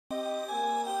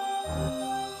Hey,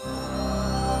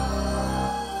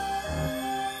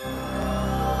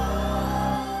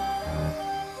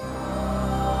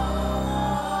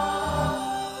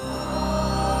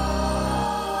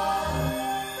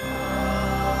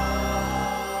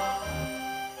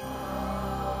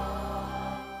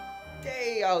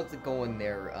 how's it going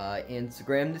there,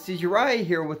 Instagram? This is Uriah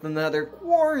here with another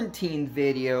quarantine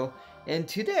video, and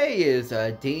today is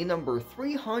day number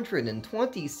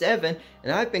 327,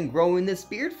 and I've been growing this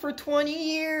beard for 20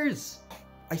 years.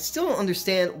 I still don't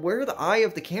understand where the eye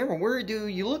of the camera, where do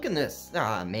you look in this?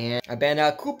 Ah, man. I've been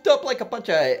cooped up like a bunch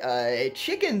of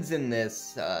chickens in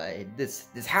this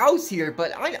house here,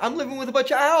 but I'm living with a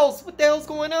bunch of owls. What the hell's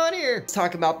going on here? Let's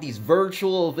talk about these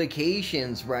virtual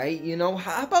vacations, right? You know,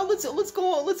 how about let's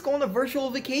go on a virtual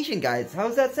vacation, guys.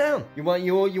 How's that sound? You want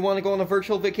to go on a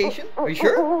virtual vacation? Are you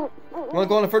sure? You want to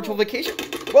go on a virtual vacation?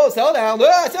 Whoa, settle down.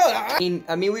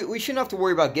 I mean, we shouldn't have to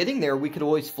worry about getting there. We could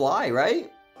always fly,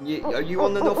 right? Are you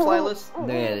on the no-fly list? Nah,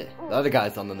 the other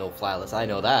guy's on the no-fly list, I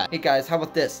know that. Hey guys, how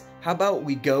about this? How about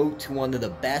we go to one of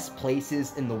the best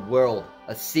places in the world?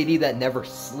 A city that never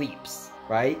sleeps,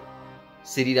 right?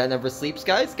 City that never sleeps,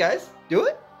 guys, do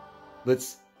it?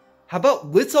 How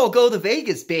about let's all go to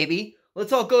Vegas, baby?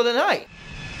 Let's all go tonight.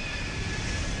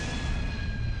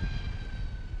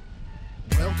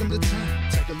 Welcome to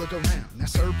town, take a look around. Now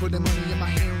sir, put the money in my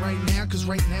hand right now, cause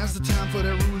right now's the time for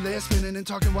that roulette spinning and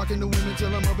talking, walking to women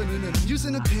till I'm up and in it.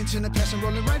 Using a pinch and a passion,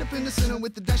 rolling right up in the center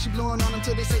with the dash blowing on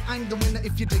until they say I'm the winner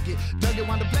if you dig it. Dug it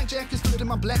while the blackjack is flipped in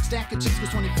my black stack of chicks was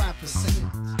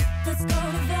 25%. Let's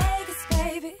go to Vegas,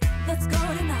 baby. Let's go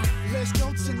tonight. Let's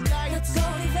go tonight. Let's go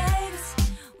to Vegas.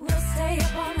 We'll stay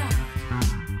up all night.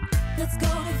 Let's go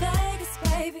to Vegas,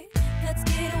 baby. Let's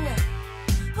get away.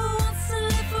 Who wants to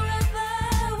live forever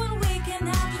when we can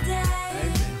have the day?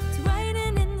 It's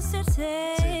raining in the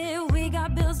city. We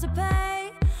got bills to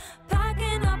pay.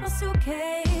 Packing up a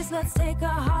suitcase. Let's take a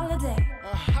holiday.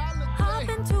 Hop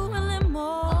into a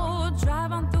limo.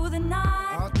 Drive on through the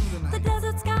night. The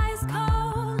desert sky is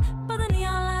cold, but the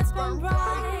neon lights burn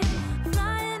bright.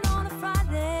 Flying on a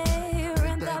Friday.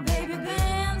 Rent our baby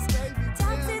Benz.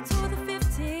 Taxi to the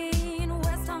 15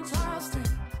 West on Charleston.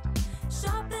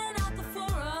 Shopping at the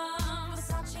Forum.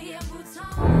 Versace and Bhutan.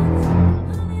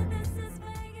 Honey, this is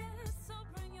Vegas, so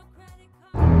bring your credit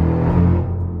card.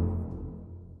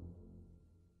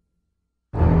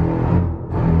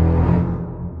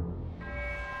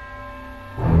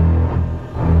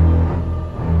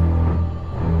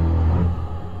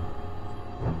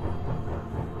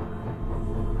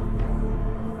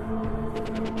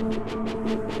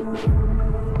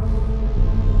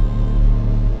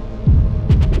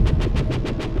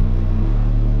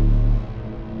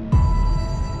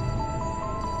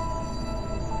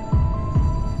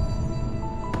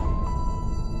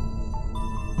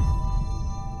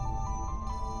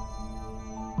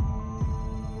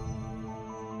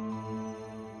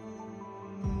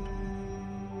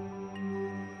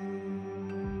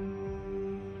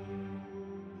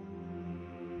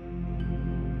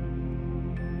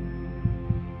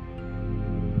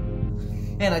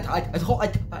 Man,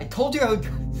 I told you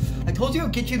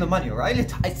I'd get you the money,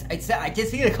 right? I said I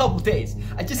just need a couple days.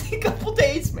 I just need a couple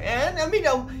days, man. I mean,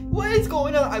 what is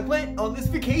going on? I went on this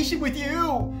vacation with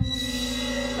you.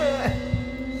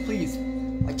 Please,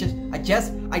 I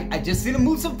just need to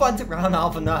move some funds around. I'll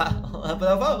have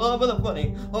enough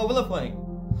money.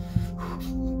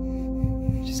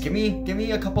 Just give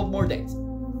me a couple more days.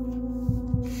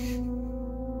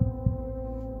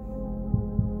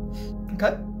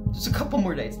 Okay. Just a couple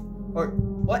more days. Or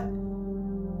what?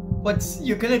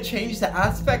 You're gonna change the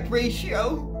aspect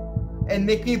ratio and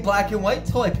make me black and white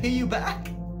till I pay you back?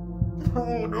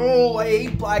 Oh no, I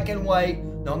hate black and white.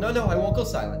 No, I won't go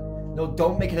silent. No,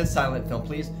 don't make it a silent film,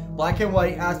 please. Black and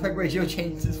white aspect ratio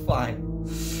change is fine.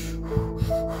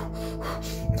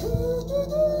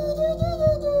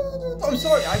 I'm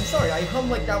sorry. I hum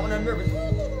like that when I'm nervous.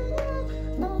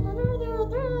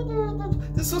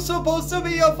 This was supposed to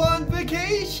be a fun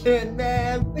vacation,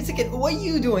 man. Wait a second, what are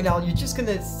you doing now? You're just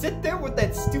gonna sit there with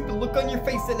that stupid look on your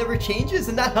face that never changes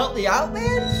and not help me out,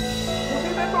 man?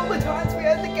 Remember all the times we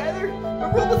had together?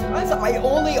 Remember all the times I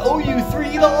only owe you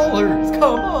 $3?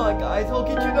 Come on, guys, I'll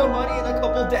get you the money in a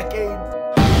couple decades.